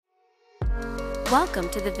Welcome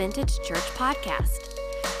to the Vintage Church Podcast.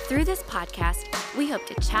 Through this podcast, we hope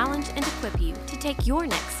to challenge and equip you to take your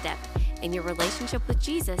next step in your relationship with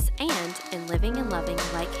Jesus and in living and loving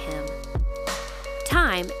like Him.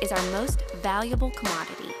 Time is our most valuable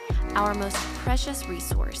commodity, our most precious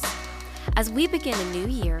resource. As we begin a new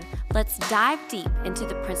year, let's dive deep into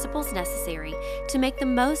the principles necessary to make the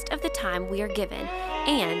most of the time we are given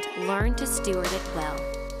and learn to steward it well.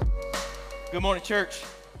 Good morning, church.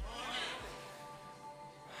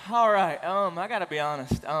 All right, I gotta be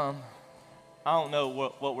honest. I don't know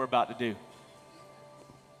what we're about to do.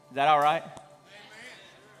 Is that all right?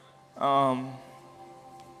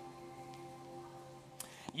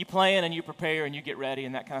 You plan and you prepare and you get ready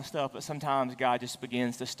and that kind of stuff, but sometimes God just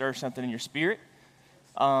begins to stir something in your spirit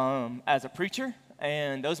as a preacher,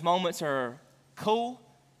 and those moments are cool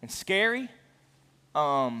and scary.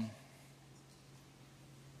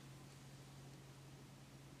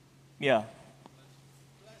 Yeah.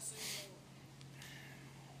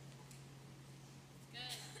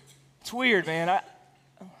 It's weird, man.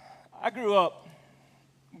 I grew up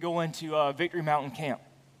going to Victory Mountain Camp,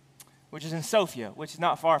 which is in Sophia, which is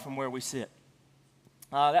not far from where we sit.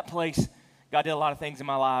 That place, God did a lot of things in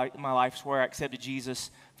my life. It's where I accepted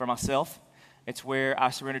Jesus for myself. It's where I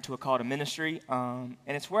surrendered to a call to ministry, and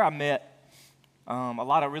it's where I met a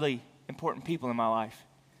lot of really important people in my life.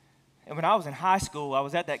 And when I was in high school, I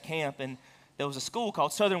was at that camp, and there was a school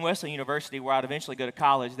called Southern Wesleyan University where I'd eventually go to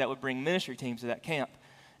college that would bring ministry teams to that camp.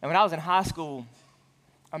 And when I was in high school,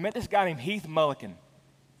 I met this guy named Heath Mulliken.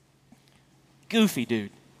 Goofy dude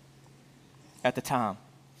at the time.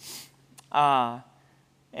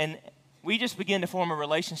 And we just began to form a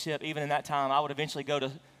relationship even in that time. I would eventually go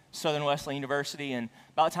to Southern Wesleyan University, and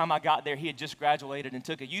by the time I got there, he had just graduated and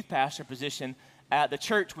took a youth pastor position at the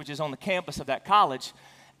church, which is on the campus of that college.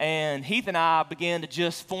 And Heath and I began to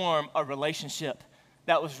just form a relationship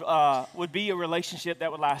that would be a relationship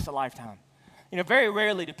that would last a lifetime. You know, very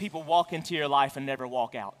rarely do people walk into your life and never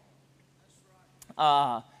walk out.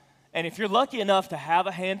 And if you're lucky enough to have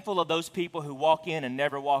a handful of those people who walk in and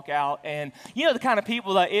never walk out, and you know the kind of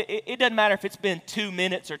people that it doesn't matter if it's been 2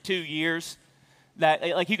 minutes or 2 years, that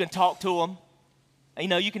like you can talk to them. You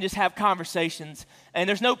know, you can just have conversations, and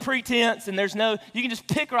there's no pretense, and you can just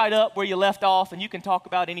pick right up where you left off, and you can talk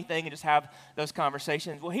about anything and just have those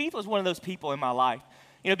conversations. Well, Heath was one of those people in my life.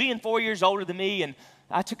 You know, being 4 years older than me, and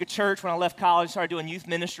I took a church when I left college, started doing youth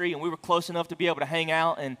ministry, and we were close enough to be able to hang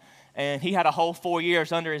out, and he had a whole 4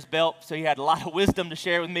 years under his belt, so he had a lot of wisdom to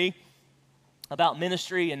share with me about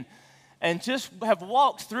ministry, and just have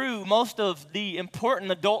walked through most of the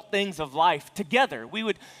important adult things of life together. We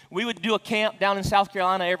would do a camp down in South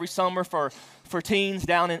Carolina every summer for teens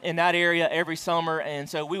down in that area every summer, and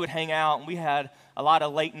so we would hang out, and we had a lot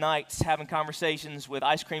of late nights having conversations with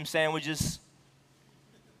ice cream sandwiches.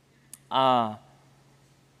 I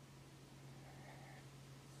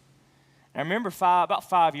remember about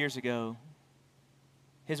 5 years ago,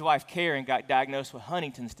 his wife Karen got diagnosed with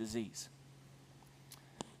Huntington's disease.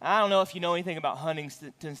 I don't know if you know anything about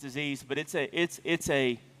Huntington's disease, but it's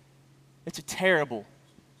a terrible,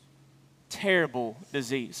 terrible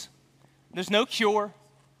disease. There's no cure.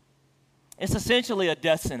 It's essentially a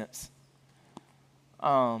death sentence.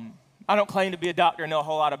 I don't claim to be a doctor and know a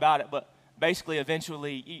whole lot about it, but basically,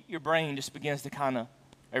 eventually, your brain just begins to kind of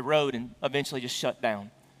erode and eventually just shut down.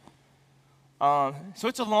 So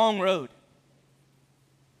it's a long road.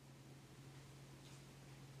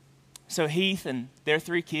 So Heath and their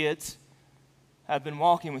 3 kids have been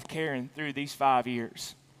walking with Karen through these 5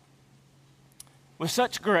 years with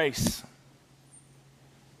such grace.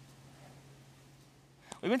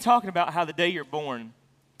 We've been talking about how the day you're born,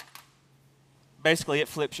 basically it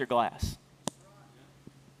flips your glass.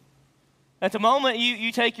 At the moment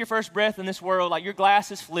you take your first breath in this world, like your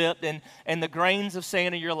glass is flipped, and the grains of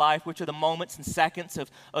sand in your life, which are the moments and seconds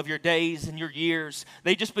of your days and your years,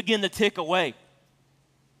 they just begin to tick away.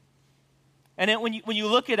 And then when you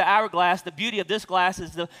look at an hourglass, the beauty of this glass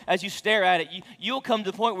is as you stare at it, you'll come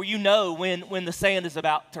to the point where you know when the sand is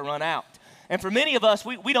about to run out. And for many of us,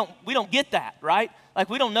 we don't get that, right? Like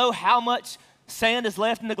we don't know how much sand is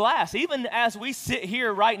left in the glass, even as we sit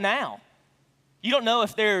here right now. You don't know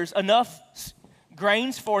if there's enough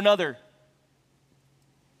grains for another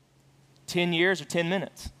 10 years or 10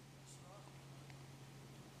 minutes.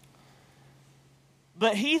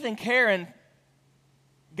 But Heath and Karen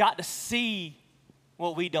got to see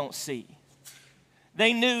what we don't see.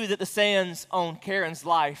 They knew that the sands on Karen's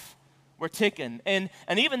life were ticking. And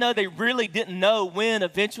even though they really didn't know when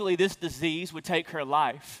eventually this disease would take her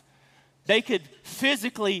life, They could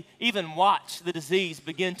physically even watch the disease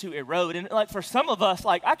begin to erode. And like for some of us,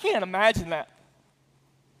 like I can't imagine that.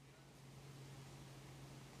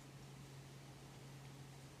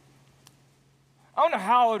 I don't know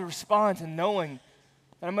how I would respond to knowing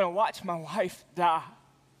that I'm going to watch my wife die.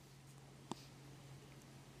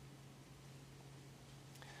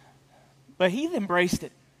 But Heath embraced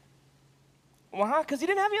it. Why? Because he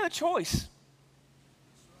didn't have any other choice.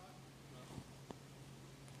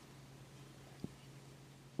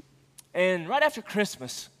 And right after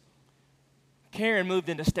Christmas, Karen moved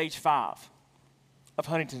into stage 5 of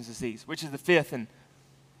Huntington's disease, which is the 5th and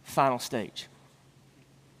final stage.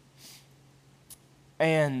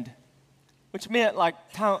 And which meant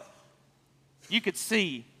you could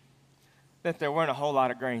see that there weren't a whole lot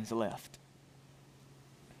of grains left.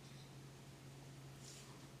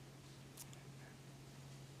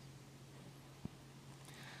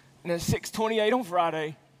 And at 6:28 on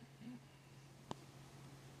Friday,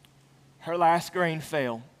 her last grain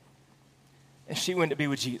fell, and she went to be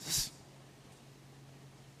with Jesus.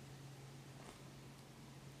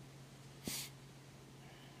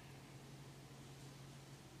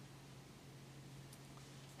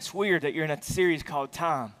 It's weird that you're in a series called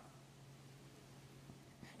Time,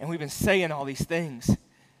 and we've been saying all these things. And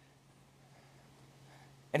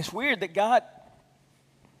it's weird that God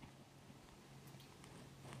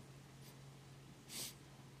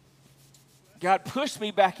pushed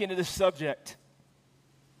me back into this subject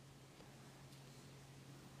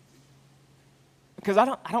because I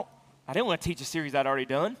didn't want to teach a series I'd already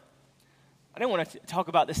done. I didn't want to talk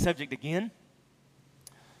about this subject again.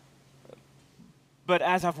 But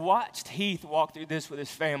as I've watched Heath walk through this with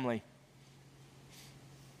his family,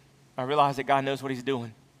 I realize that God knows what He's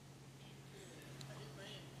doing.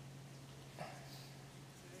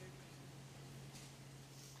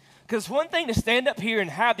 Because one thing to stand up here and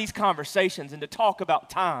have these conversations and to talk about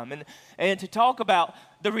time and to talk about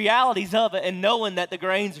the realities of it and knowing that the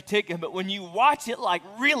grains are ticking, but when you watch it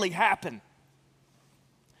really happen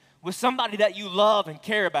with somebody that you love and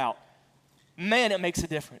care about, man, it makes a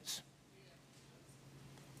difference.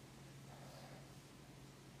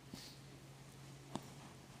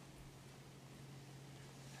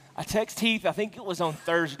 I text Heath, I think it was on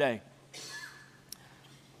Thursday.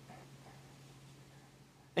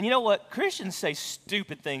 And you know what? Christians say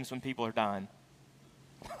stupid things when people are dying.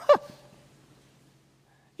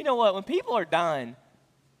 You know what? When people are dying,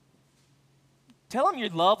 tell them you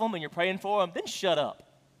love them and you're praying for them, then shut up.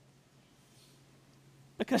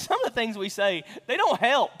 Because some of the things we say, they don't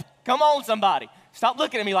help. Come on, somebody. Stop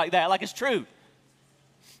looking at me like that, like it's true.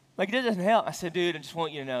 Like it doesn't help. I said, dude, I just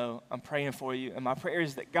want you to know I'm praying for you. And my prayer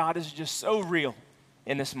is that God is just so real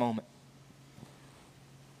in this moment.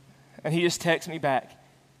 And he just texts me back.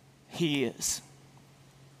 He is.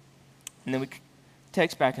 And then we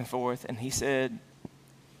text back and forth, and he said,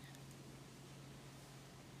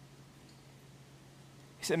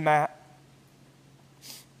 Matt,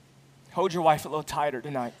 hold your wife a little tighter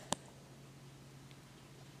tonight.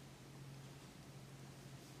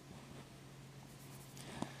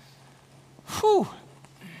 Whew.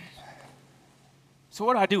 So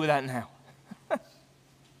what do I do with that now?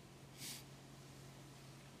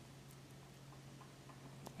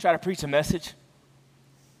 Try to preach a message?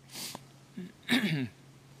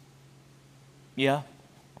 Yeah,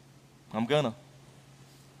 I'm gonna.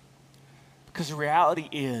 Because the reality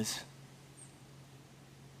is,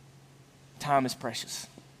 time is precious.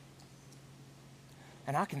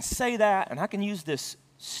 And I can say that, and I can use this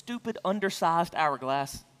stupid, undersized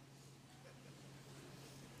hourglass.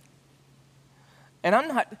 And I'm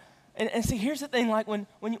not, and see, here's the thing, like when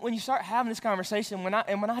you start having this conversation, when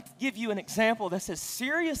I give you an example that's as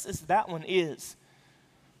serious as that one is,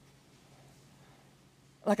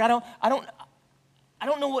 like I don't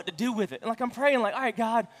know what to do with it. And like I'm praying, like, all right,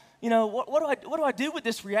 God, you know, what do I do with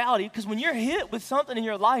this reality? Because when you're hit with something in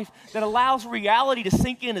your life that allows reality to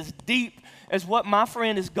sink in as deep as what my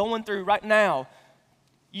friend is going through right now,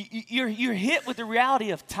 you're hit with the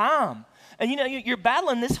reality of time. And you know, you're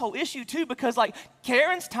battling this whole issue too, because like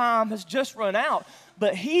Karen's time has just run out,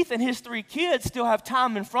 but Heath and his 3 kids still have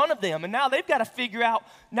time in front of them. And now they've got to figure out,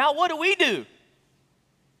 now what do we do?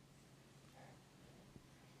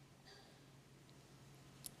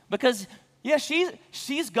 Because, yeah,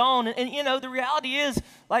 she's gone. And you know, the reality is,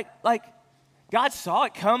 like God saw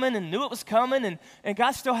it coming and knew it was coming. And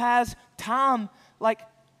God still has time, like,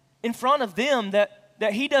 in front of them that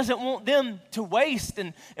he doesn't want them to waste.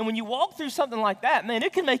 And when you walk through something like that, man,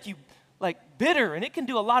 it can make you, like, bitter. And it can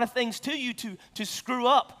do a lot of things to you to screw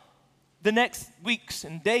up the next weeks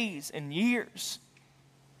and days and years.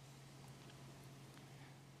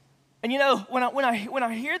 And, you know, when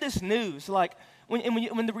I hear this news, like,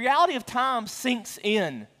 when the reality of time sinks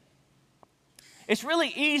in, it's really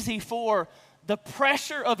easy for the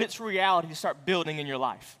pressure of its reality to start building in your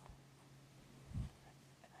life.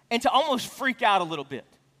 and to almost freak out a little bit.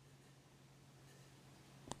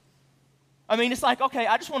 I mean, it's like, okay,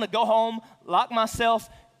 I just want to go home, lock myself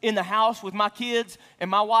in the house with my kids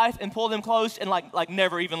and my wife and pull them close and like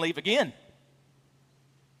never even leave again.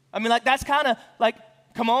 I mean, like that's kind of like,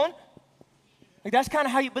 come on. Like that's kind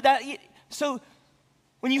of how you, but that, so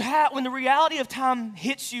when the reality of time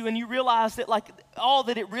hits you and you realize that like all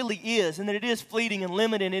that it really is and that it is fleeting and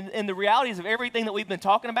limited and the realities of everything that we've been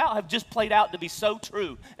talking about have just played out to be so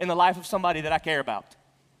true in the life of somebody that I care about.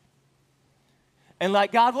 And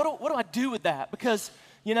like, God, what do I do with that? Because,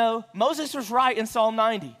 you know, Moses was right in Psalm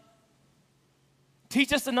 90.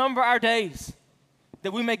 Teach us to number our days,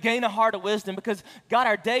 that we may gain a heart of wisdom. Because, God,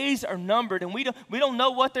 our days are numbered, and we don't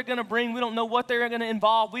know what they're going to bring. We don't know what they're going to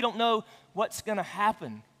involve. We don't know what's going to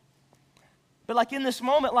happen. But, like, in this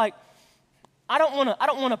moment, like, I don't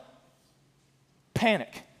want to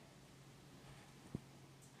panic.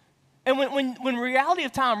 And when reality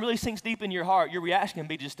of time really sinks deep in your heart, your reaction can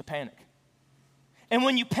be just to panic. And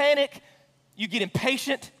when you panic, you get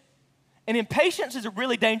impatient. And impatience is a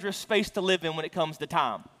really dangerous space to live in when it comes to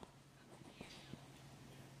time.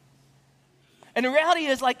 And the reality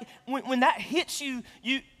is, like, when that hits you,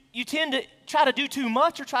 you tend to try to do too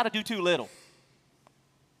much or try to do too little.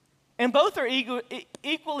 And both are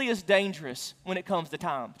equally as dangerous when it comes to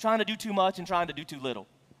time, trying to do too much and trying to do too little.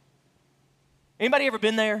 Anybody ever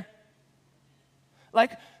been there?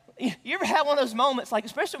 Like, you ever had one of those moments, like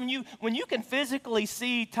especially when you can physically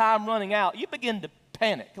see time running out, you begin to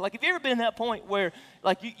panic. Like, have you ever been at that point where,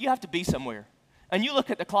 like, you have to be somewhere, and you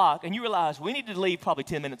look at the clock, and you realize we needed to leave probably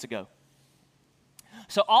 10 minutes ago.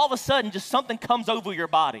 So all of a sudden, just something comes over your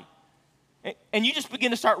body, and you just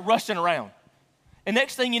begin to start rushing around. And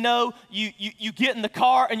next thing you know, you get in the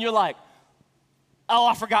car, and you're like, oh,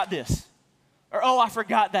 I forgot this. Or, oh, I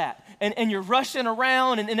forgot that. And you're rushing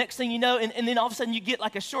around, and the next thing you know, and then all of a sudden you get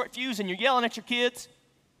like a short fuse, and you're yelling at your kids.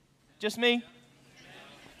 Just me?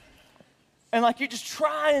 And like you're just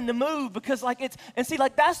trying to move because like and see,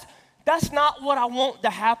 like that's not what I want to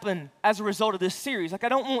happen as a result of this series. Like I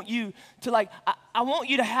don't want you to like, I want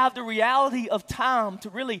you to have the reality of time to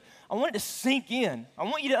really, I want it to sink in. I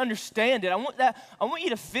want you to understand it. I want you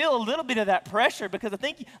to feel a little bit of that pressure because I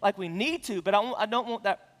think like we need to, but I don't want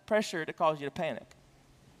that pressure to cause you to panic.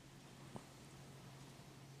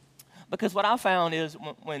 Because what I found is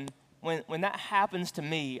when that happens to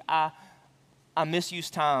me, I misuse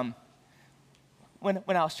time. When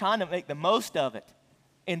I was trying to make the most of it,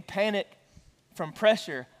 in panic from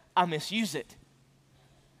pressure, I misuse it.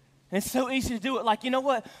 And it's so easy to do it. Like, you know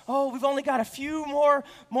what? Oh, we've only got a few more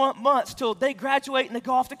months till they graduate and they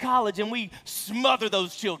go off to college, and we smother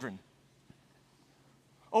those children.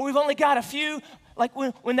 Or we've only got a few. Like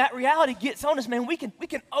when that reality gets on us, man, we can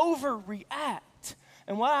overreact.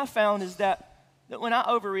 And what I found is that when I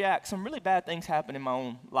overreact, some really bad things happen in my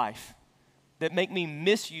own life that make me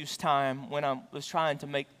misuse time when I was trying to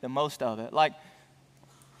make the most of it. Like,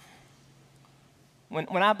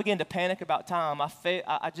 when I begin to panic about time, I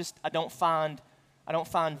don't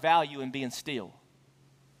find value in being still.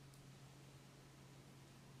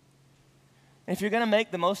 And if you're going to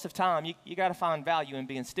make the most of time, you got to find value in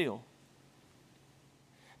being still.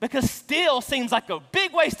 Because still seems like a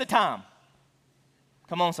big waste of time.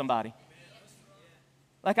 Come on, somebody.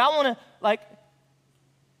 Like I want to,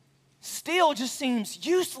 still just seems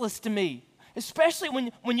useless to me, especially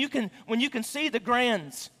when you can see the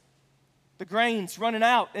grains running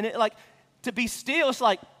out, and it like to be still. It's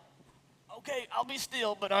like, okay, I'll be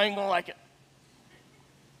still, but I ain't gonna like it.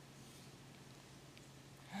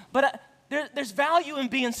 But there's value in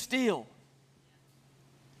being still.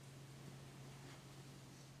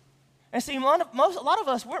 And see, a lot of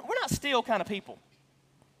us, we're not still kind of people.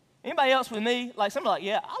 Anybody else with me? Like somebody like,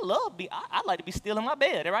 yeah, I'd like to be still in my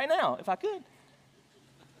bed right now if I could.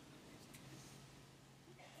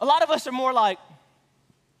 A lot of us are more like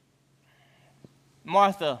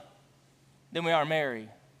Martha than we are Mary.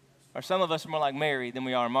 Or some of us are more like Mary than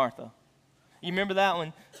we are Martha. You remember that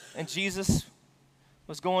when Jesus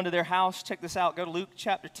was going to their house? Check this out. Go to Luke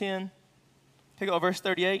chapter 10. Take a look at verse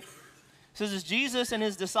 38. It says, as Jesus and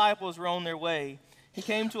his disciples were on their way, he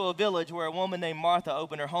came to a village where a woman named Martha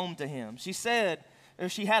opened her home to him. She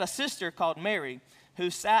had a sister called Mary who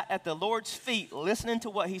sat at the Lord's feet listening to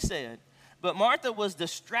what he said. But Martha was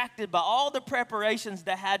distracted by all the preparations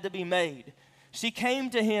that had to be made. She came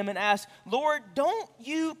to him and asked, Lord, don't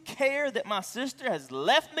you care that my sister has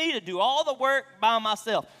left me to do all the work by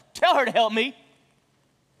myself? Tell her to help me.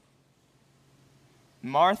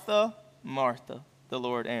 Martha, Martha, the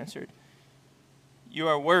Lord answered, you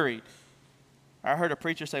are worried. I heard a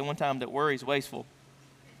preacher say one time that worry is wasteful.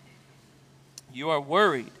 You are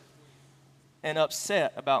worried and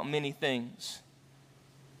upset about many things.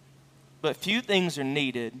 But few things are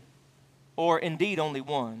needed, or indeed only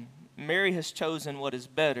one. Mary has chosen what is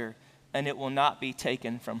better, and it will not be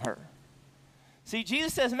taken from her. See,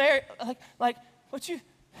 Jesus says, Mary,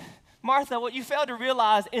 Martha, what you failed to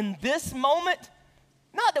realize in this moment,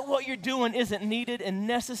 not that what you're doing isn't needed and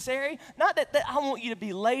necessary, not that I want you to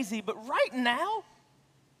be lazy, but right now,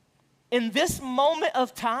 in this moment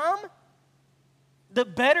of time, the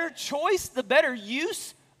better choice, the better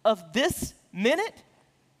use of this minute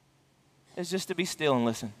is just to be still and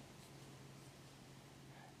listen.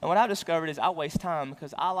 And what I've discovered is I waste time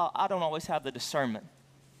because I don't always have the discernment.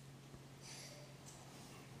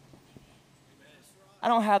 I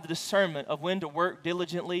don't have the discernment of when to work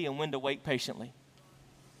diligently and when to wait patiently.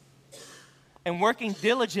 And working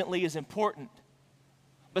diligently is important,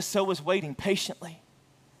 but so is waiting patiently.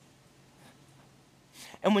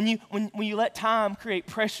 And when you let time create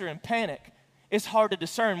pressure and panic, it's hard to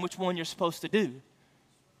discern which one you're supposed to do.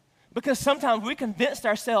 Because sometimes we convinced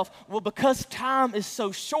ourselves, well, because time is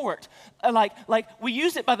so short, like we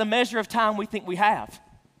use it by the measure of time we think we have.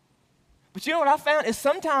 But you know what I found is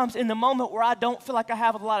sometimes in the moment where I don't feel like I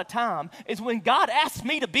have a lot of time is when God asks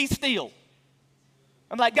me to be still.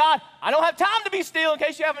 I'm like, God, I don't have time to be still in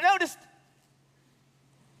case you haven't noticed.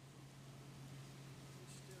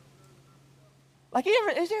 Like,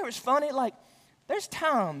 it's funny, like, there's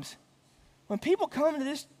times when people come to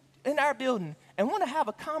this, in our building, and want to have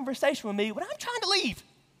a conversation with me when I'm trying to leave.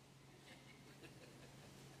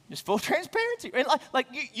 Just full transparency. And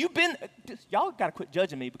you've been, y'all got to quit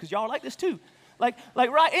judging me because y'all are like this too. Right,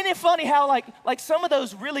 isn't it funny how, like some of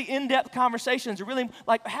those really in-depth conversations are really,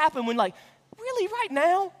 happen when, really, right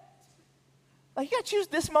now? You got to choose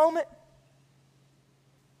this moment?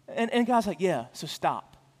 And God's like, yeah, so stop.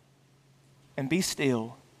 And be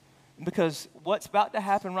still, because what's about to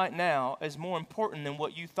happen right now is more important than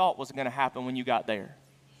what you thought was going to happen when you got there.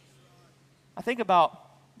 I think about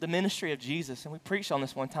the ministry of Jesus, and we preached on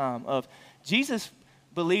this one time, of Jesus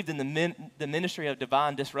believed in the ministry of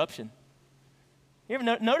divine disruption. You ever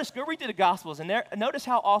notice, go read through the Gospels, and notice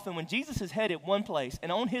how often when Jesus is headed one place,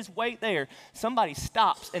 and on his way there, somebody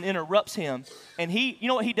stops and interrupts him, and you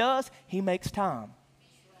know what he does? He makes time.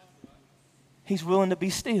 He's willing to be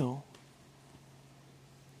still.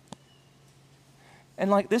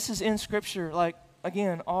 And this is in Scripture,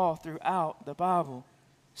 again, all throughout the Bible.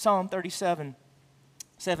 Psalm 37:7.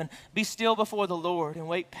 Be still before the Lord and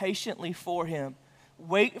wait patiently for him.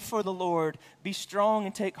 Wait for the Lord. Be strong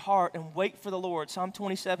and take heart and wait for the Lord. Psalm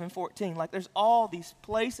 27:14. There's all these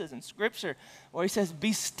places in Scripture where he says,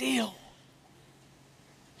 be still.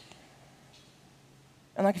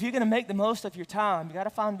 And if you're going to make the most of your time, you got to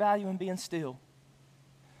find value in being still.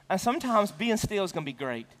 And sometimes being still is going to be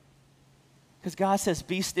great. Because God says,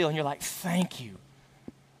 be still, and you're like, thank you.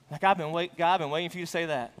 God, I've been waiting for you to say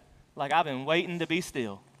that. I've been waiting to be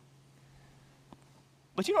still.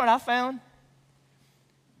 But you know what I found?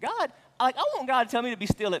 God, I want God to tell me to be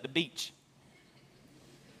still at the beach.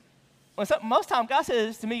 Most times God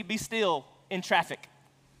says to me, be still in traffic.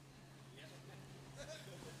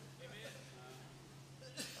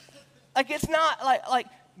 It's not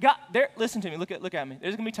God, listen to me, look at me.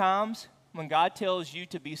 There's going to be times when God tells you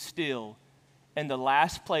to be still in the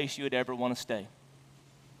last place you would ever want to stay.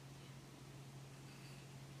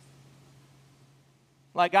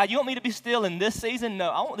 God, you want me to be still in this season?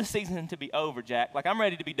 No, I want this season to be over, Jack. I'm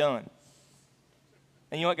ready to be done.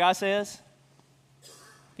 And you know what God says?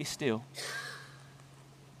 Be still.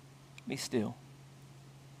 Be still.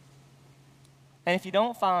 And if you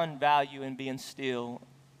don't find value in being still,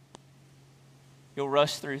 you'll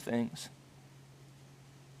rush through things.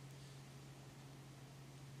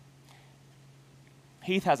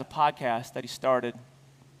 Heath has a podcast that he started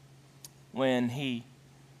when he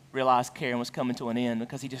realized Karen was coming to an end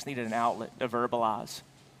because he just needed an outlet to verbalize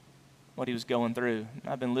what he was going through.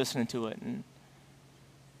 I've been listening to it and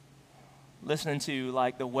listening to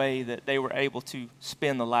the way that they were able to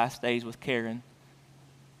spend the last days with Karen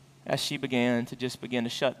as she began to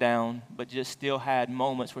shut down, but just still had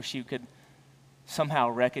moments where she could somehow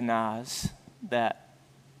recognize that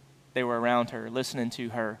they were around her, listening to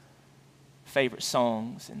her favorite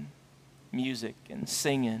songs and music and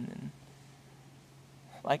singing.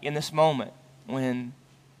 And in this moment when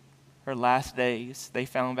her last days, they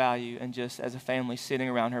found value in just as a family sitting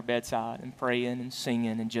around her bedside and praying and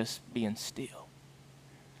singing and just being still.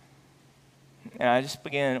 And I just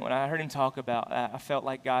began, when I heard him talk about that, I felt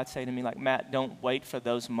like God say to me, Matt, don't wait for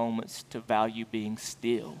those moments to value being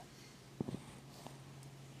still.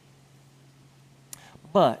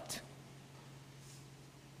 But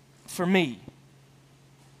for me,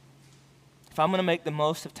 if I'm going to make the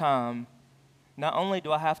most of time, not only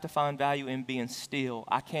do I have to find value in being still,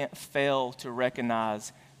 I can't fail to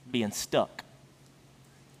recognize being stuck.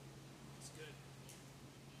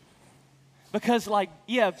 Because,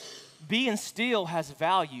 being still has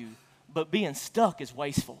value, but being stuck is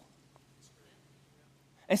wasteful.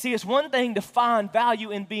 And see, it's one thing to find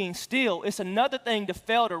value in being still. It's another thing to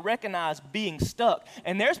fail to recognize being stuck.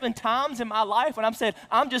 And there's been times in my life when I've said,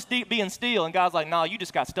 I'm just being still. And God's like, no, you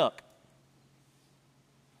just got stuck.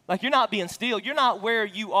 Like, you're not being still. You're not where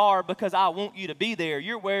you are because I want you to be there.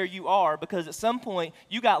 You're where you are because at some point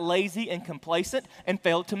you got lazy and complacent and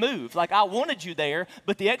failed to move. Like, I wanted you there,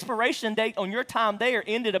 but the expiration date on your time there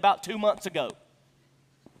ended about 2 months ago,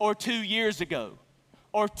 or 2 years ago,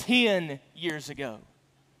 or 10 years ago.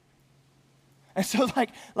 And so,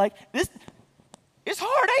 this, it's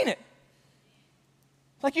hard, ain't it?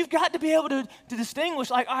 Like, you've got to be able to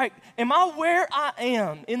distinguish, all right, am I where I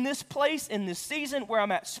am in this place, in this season, where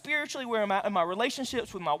I'm at spiritually, where I'm at in my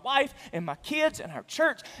relationships with my wife and my kids and our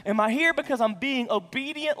church? Am I here because I'm being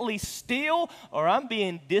obediently still, or I'm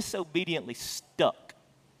being disobediently stuck?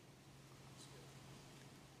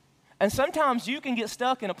 And sometimes you can get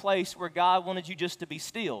stuck in a place where God wanted you just to be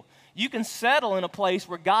still. You can settle in a place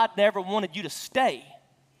where God never wanted you to stay.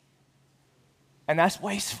 And that's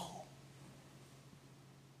wasteful.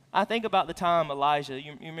 I think about the time Elijah,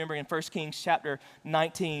 you remember in 1 Kings chapter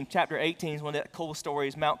 19, chapter 18 is one of that cool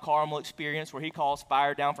stories, Mount Carmel experience, where he calls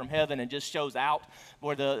fire down from heaven and just shows out,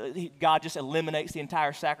 where God just eliminates the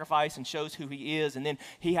entire sacrifice and shows who he is, and then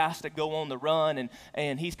he has to go on the run,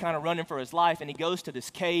 and he's kind of running for his life, and he goes to this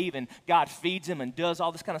cave, and God feeds him and does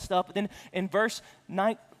all this kind of stuff. But then in verse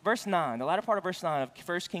 9, the latter part of verse 9 of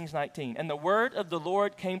 1 Kings 19, and the word of the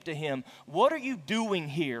Lord came to him, "What are you doing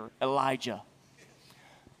here, Elijah?"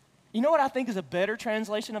 You know what I think is a better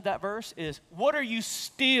translation of that verse is, "What are you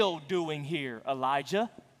still doing here, Elijah?"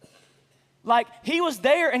 Like, he was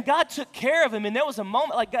there and God took care of him, and there was a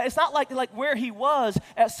moment, it's not like where he was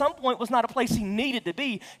at some point was not a place he needed to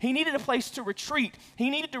be. He needed a place to retreat. He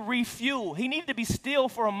needed to refuel. He needed to be still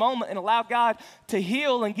for a moment and allow God to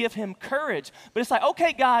heal and give him courage. But it's like,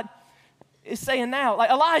 okay, God is saying now, like,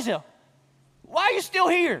 Elijah, why are you still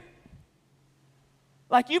here?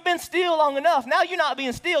 Like, you've been still long enough. Now you're not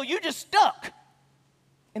being still. You're just stuck.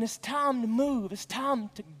 And it's time to move. It's time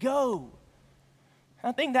to go. And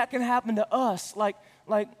I think that can happen to us. Like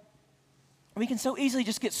we can so easily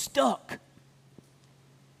just get stuck.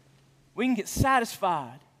 We can get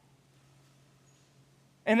satisfied.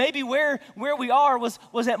 And maybe where we are was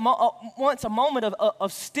at once a moment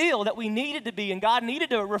of still that we needed to be, and God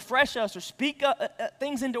needed to refresh us or speak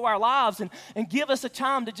things into our lives and give us a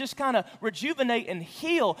time to just kind of rejuvenate and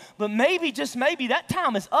heal. But maybe, just maybe, that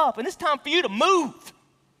time is up, and it's time for you to move.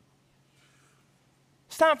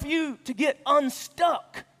 It's time for you to get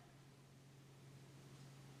unstuck.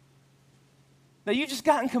 That you've just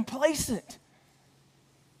gotten complacent.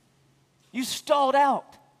 You stalled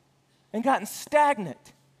out and gotten stagnant.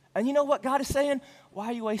 And you know what God is saying? Why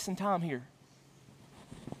are you wasting time here?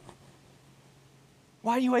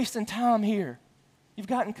 Why are you wasting time here? You've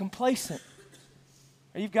gotten complacent.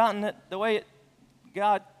 Or you've gotten it the way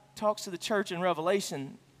God talks to the church in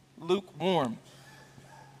Revelation, lukewarm.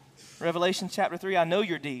 Revelation chapter 3, I know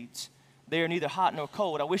your deeds. They are neither hot nor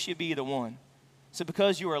cold. I wish you'd be either one. So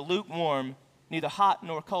because you are lukewarm, neither hot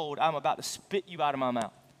nor cold, I'm about to spit you out of my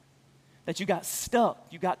mouth. That you got stuck,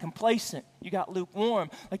 you got complacent, you got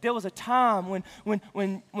lukewarm. Like, there was a time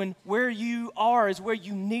when where you are is where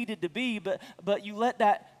you needed to be, but you let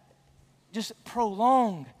that just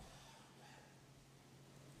prolong.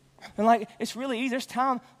 And like, it's really easy. There's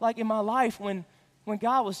time like in my life when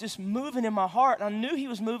God was just moving in my heart, and I knew he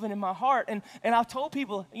was moving in my heart. And I've told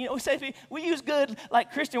people, we use good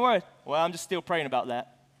like Christian words. Well, I'm just still praying about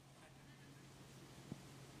that.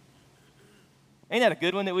 Ain't that a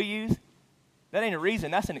good one that we use? That ain't a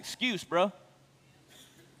reason. That's an excuse, bro.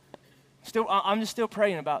 I'm just still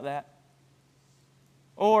praying about that.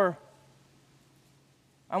 Or,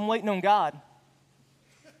 I'm waiting on God.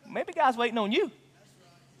 Maybe God's waiting on you.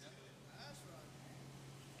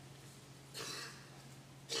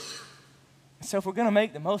 So if we're going to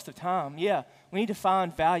make the most of time, we need to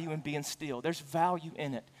find value in being still. There's value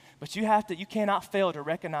in it. But you cannot fail to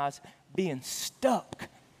recognize being stuck.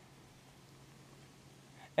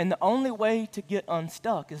 And the only way to get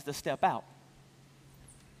unstuck is to step out.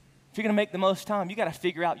 If you're going to make the most time, you got to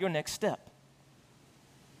figure out your next step.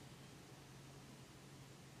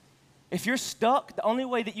 If you're stuck, the only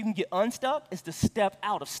way that you can get unstuck is to step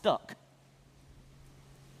out of stuck.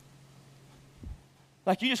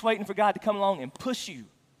 Like, you're just waiting for God to come along and push you.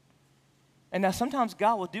 And now sometimes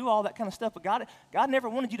God will do all that kind of stuff, but God never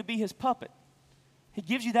wanted you to be his puppet. He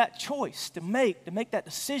gives you that choice to make that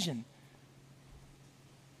decision.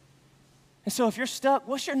 And so if you're stuck,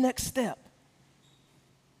 what's your next step?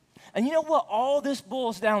 And you know what all this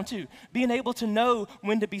boils down to? Being able to know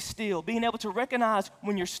when to be still, being able to recognize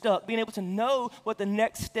when you're stuck, being able to know what the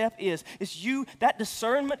next step is. That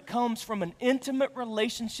discernment comes from an intimate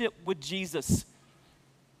relationship with Jesus.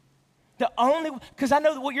 Because I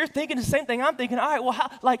know that what you're thinking is the same thing I'm thinking. All right,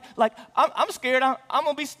 well, I'm scared. I'm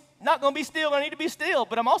going to be not going to be still when I need to be still,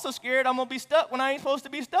 but I'm also scared I'm going to be stuck when I ain't supposed to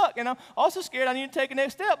be stuck. And I'm also scared I need to take a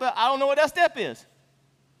next step, but I don't know what that step is.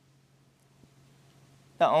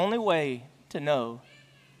 The only way to know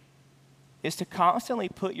is to constantly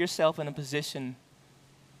put yourself in a position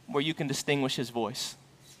where you can distinguish his voice.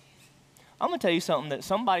 I'm going to tell you something that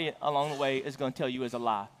somebody along the way is going to tell you is a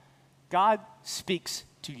lie. God speaks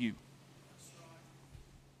to you.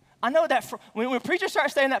 I know that when preachers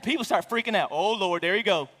start saying that, people start freaking out. Oh, Lord, there you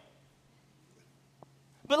go.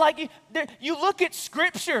 But you look at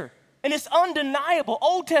Scripture, and it's undeniable.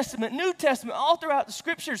 Old Testament, New Testament, all throughout the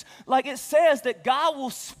Scriptures, it says that God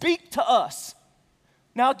will speak to us.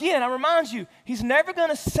 Now, again, I remind you, he's never going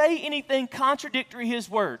to say anything contradictory his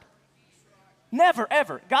word. Never,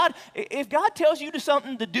 ever. If God tells you to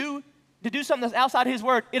do something that's outside his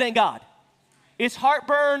word, it ain't God. It's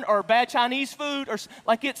heartburn or bad Chinese food or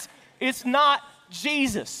it's not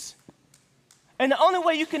Jesus. And the only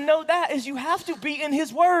way you can know that is you have to be in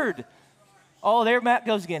his word. Oh, there Matt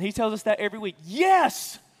goes again. He tells us that every week.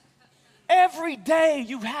 Yes. Every day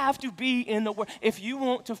you have to be in the word. If you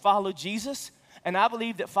want to follow Jesus, and I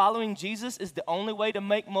believe that following Jesus is the only way to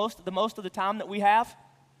make the most of the time that we have,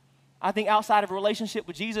 I think outside of a relationship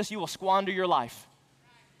with Jesus, you will squander your life.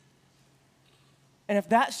 And if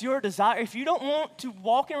that's your desire, if you don't want to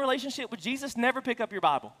walk in relationship with Jesus, never pick up your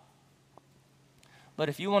Bible. But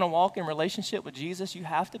if you want to walk in relationship with Jesus, you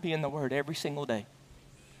have to be in the Word every single day.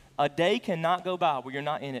 A day cannot go by where you're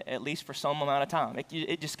not in it, at least for some amount of time.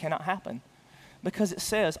 It just cannot happen. Because it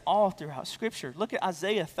says all throughout Scripture. Look at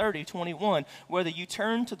Isaiah 30:21. Whether you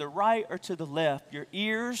turn to the right or to the left, your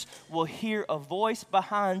ears will hear a voice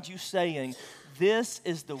behind you saying, this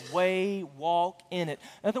is the way, walk in it.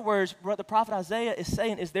 In other words, what the prophet Isaiah is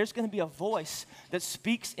saying is there's going to be a voice that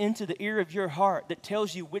speaks into the ear of your heart that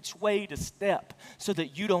tells you which way to step so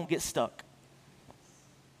that you don't get stuck.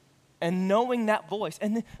 And knowing that voice.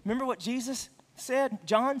 And then, remember what Jesus said?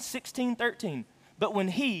 John 16:13. But when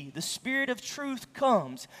he, the Spirit of truth,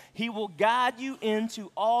 comes, he will guide you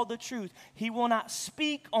into all the truth. He will not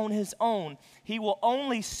speak on his own. He will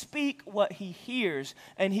only speak what he hears,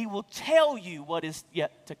 and he will tell you what is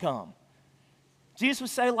yet to come. Jesus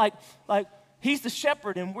would say, he's the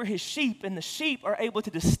shepherd, and we're his sheep, and the sheep are able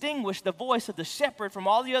to distinguish the voice of the shepherd from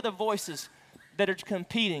all the other voices that are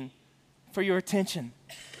competing for your attention.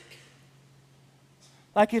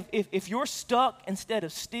 If you're stuck instead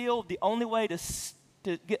of still, the only way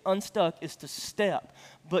to get unstuck is to step.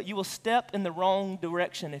 But you will step in the wrong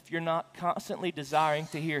direction if you're not constantly desiring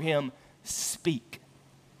to hear him speak.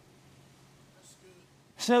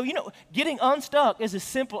 So, getting unstuck is as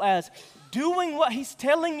simple as doing what he's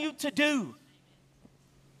telling you to do.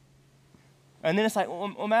 And then it's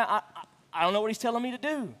well man, I don't know what he's telling me to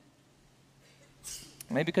do.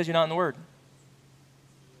 Maybe because you're not in the Word.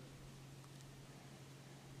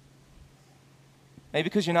 Maybe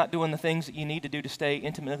because you're not doing the things that you need to do to stay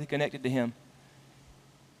intimately connected to him.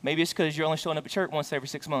 Maybe it's because you're only showing up at church once every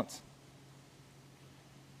 6 months.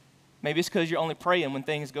 Maybe it's because you're only praying when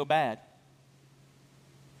things go bad.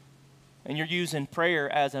 And you're using prayer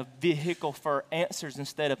as a vehicle for answers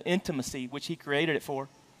instead of intimacy, which he created it for.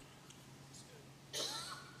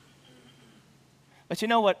 But you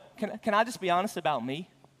know what? Can I just be honest about me?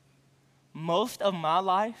 Most of my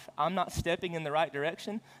life, I'm not stepping in the right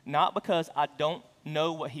direction, not because I don't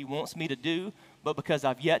know what he wants me to do, but because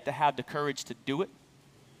I've yet to have the courage to do it.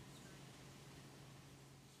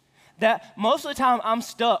 That most of the time I'm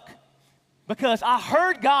stuck because I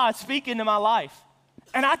heard God speak into my life,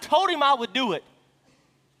 and I told him I would do it,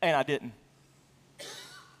 and I didn't.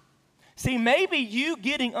 See, maybe you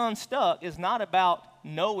getting unstuck is not about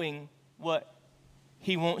knowing what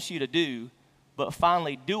he wants you to do, but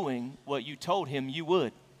finally doing what you told him you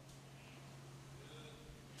would.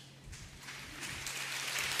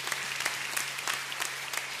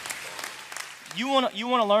 You want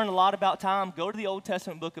to learn a lot about time? Go to the Old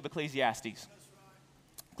Testament book of Ecclesiastes.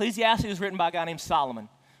 Ecclesiastes was written by a guy named Solomon,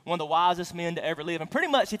 one of the wisest men to ever live. And pretty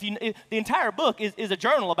much, the entire book is a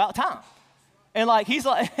journal about time. And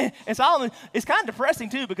and Solomon, it's kind of depressing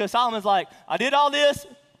too, because Solomon's I did all this,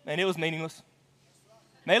 and it was meaningless.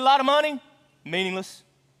 Made a lot of money, Meaningless.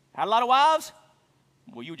 Had a lot of wives?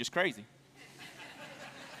 Well, you were just crazy.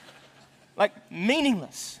 Like,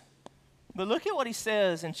 meaningless. But look at what he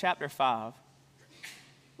says in chapter 5.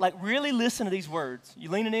 Like, really listen to these words. You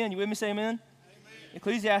leaning in? You with me? Say amen? Amen.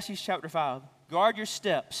 Ecclesiastes chapter 5. Guard your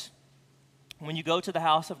steps when you go to the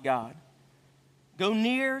house of God. Go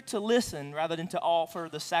near to listen rather than to offer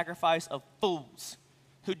the sacrifice of fools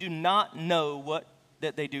who do not know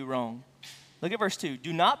that they do wrong. Look at verse 2.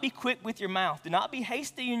 Do not be quick with your mouth. Do not be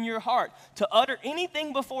hasty in your heart to utter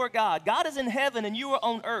anything before God. God is in heaven and you are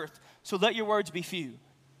on earth, so let your words be few.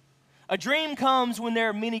 A dream comes when there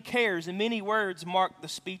are many cares, and many words mark the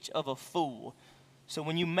speech of a fool. So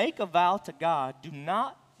when you make a vow to God, do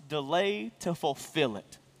not delay to fulfill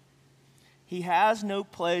it. He has no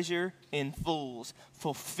pleasure in fools.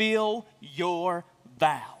 Fulfill your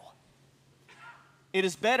vow. It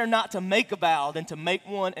is better not to make a vow than to make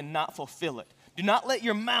one and not fulfill it. Do not let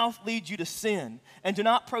your mouth lead you to sin, and do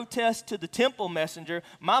not protest to the temple messenger,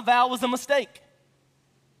 my vow was a mistake.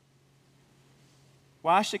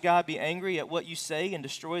 Why should God be angry at what you say and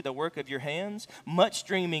destroy the work of your hands? Much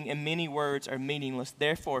dreaming and many words are meaningless.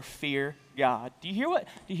 Therefore, fear God. Do you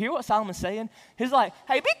hear what Solomon's saying? He's like,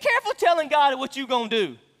 hey, be careful telling God what you're going to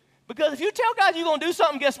do. Because if you tell God you're going to do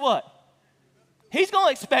something, guess what? He's going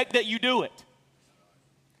to expect that you do it.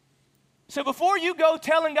 So before you go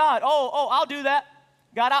telling God, oh, I'll do that.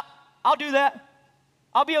 God, I'll do that.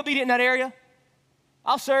 I'll be obedient in that area.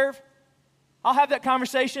 I'll serve. I'll have that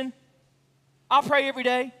conversation. I'll pray every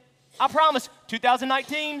day. I promise,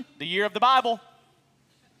 2019, the year of the Bible.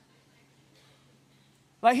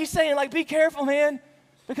 Like he's saying, like, be careful, man.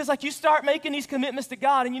 Because like you start making these commitments to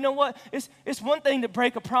God, and you know what? It's one thing to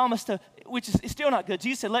break a promise to, which is it's still not good.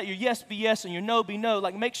 Jesus said, let your yes be yes and your no be no.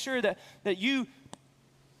 Like make sure that you,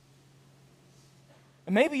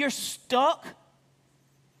 and maybe you're stuck,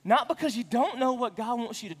 not because you don't know what God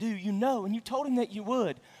wants you to do. You know, and you told him that you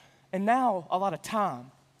would. And now a lot of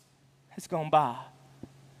time has gone by.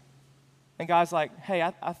 And God's like, hey,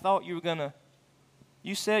 I thought you were going to,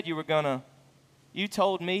 you said you were going to, you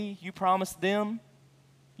told me, you promised them,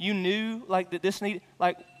 you knew like that this needed,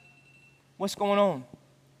 like what's going on?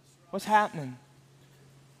 What's happening?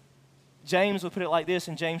 James would put it like this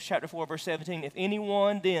in James chapter 4, verse 17. If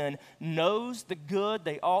anyone then knows the good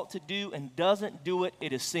they ought to do and doesn't do it,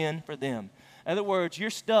 it is sin for them. In other words, you're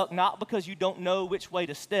stuck not because you don't know which way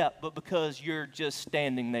to step, but because you're just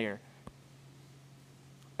standing there.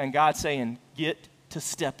 And God's saying, get to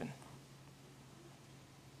stepping.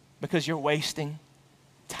 Because you're wasting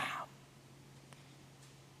time.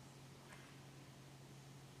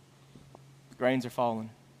 The grains are falling.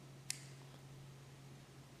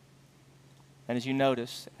 And as you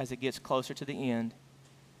notice, as it gets closer to the end,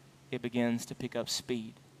 it begins to pick up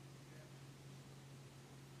speed.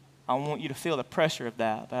 I want you to feel the pressure of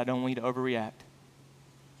that, but I don't want you to overreact.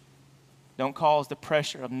 Don't cause the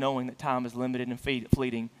pressure of knowing that time is limited and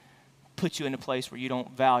fleeting put you in a place where you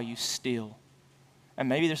don't value still. And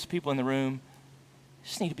maybe there's people in the room who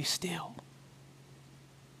just need to be still.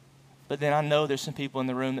 But then I know there's some people in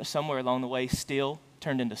the room that somewhere along the way still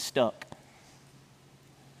turned into stuck.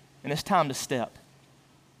 And it's time to step.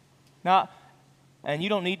 And you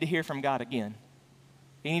don't need to hear from God again.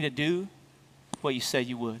 You need to do what you said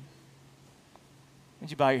you would. Would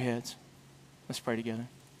you bow your heads? Let's pray together.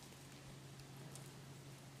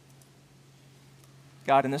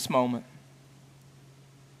 God, in this moment,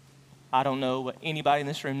 I don't know what anybody in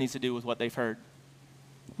this room needs to do with what they've heard,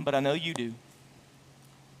 but I know you do.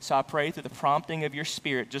 So I pray through the prompting of your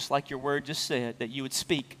Spirit, just like your word just said, that you would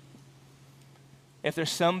speak. If there's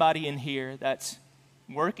somebody in here that's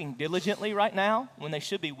working diligently right now when they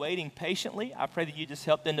should be waiting patiently, I pray that you just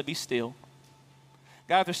help them to be still.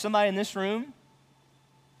 God, if there's somebody in this room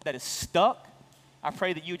that is stuck, I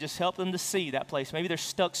pray that you would just help them to see that place. Maybe they're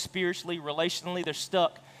stuck spiritually, relationally. They're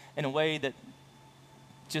stuck in a way that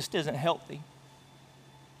just isn't healthy.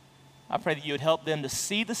 I pray that you would help them to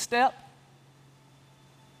see the step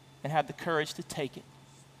and have the courage to take it.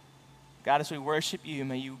 God, as we worship you,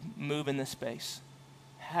 may you move in this space.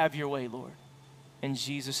 Have your way, Lord. In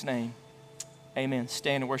Jesus' name, amen.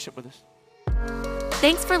 Stand and worship with us.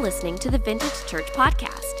 Thanks for listening to the Vintage Church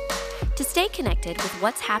Podcast. To stay connected with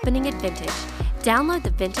what's happening at Vintage, download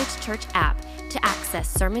the Vintage Church app to access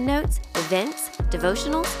sermon notes, events,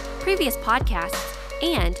 devotionals, previous podcasts,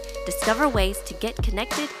 and discover ways to get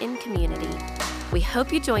connected in community. We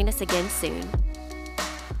hope you join us again soon.